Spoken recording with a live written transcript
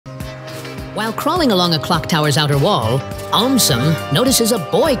While crawling along a clock tower's outer wall, AumSum notices a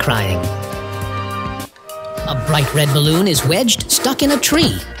boy crying. A bright red balloon is wedged, stuck in a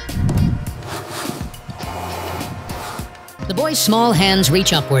tree. The boy's small hands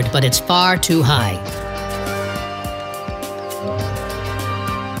reach upward, but it's far too high.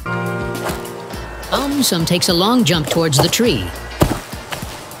 AumSum takes a long jump towards the tree.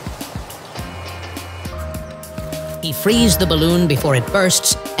 He frees the balloon before it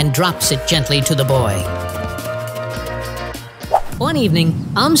bursts and drops it gently to the boy. One evening,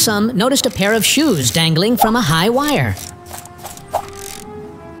 AumSum noticed a pair of shoes dangling from a high wire.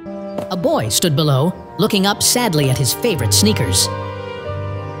 A boy stood below, looking up sadly at his favorite sneakers.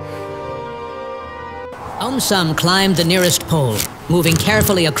 AumSum climbed the nearest pole, moving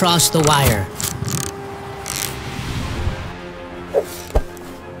carefully across the wire.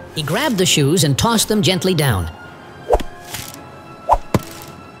 He grabbed the shoes and tossed them gently down.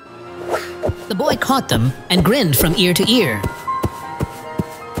 The boy caught them and grinned from ear to ear.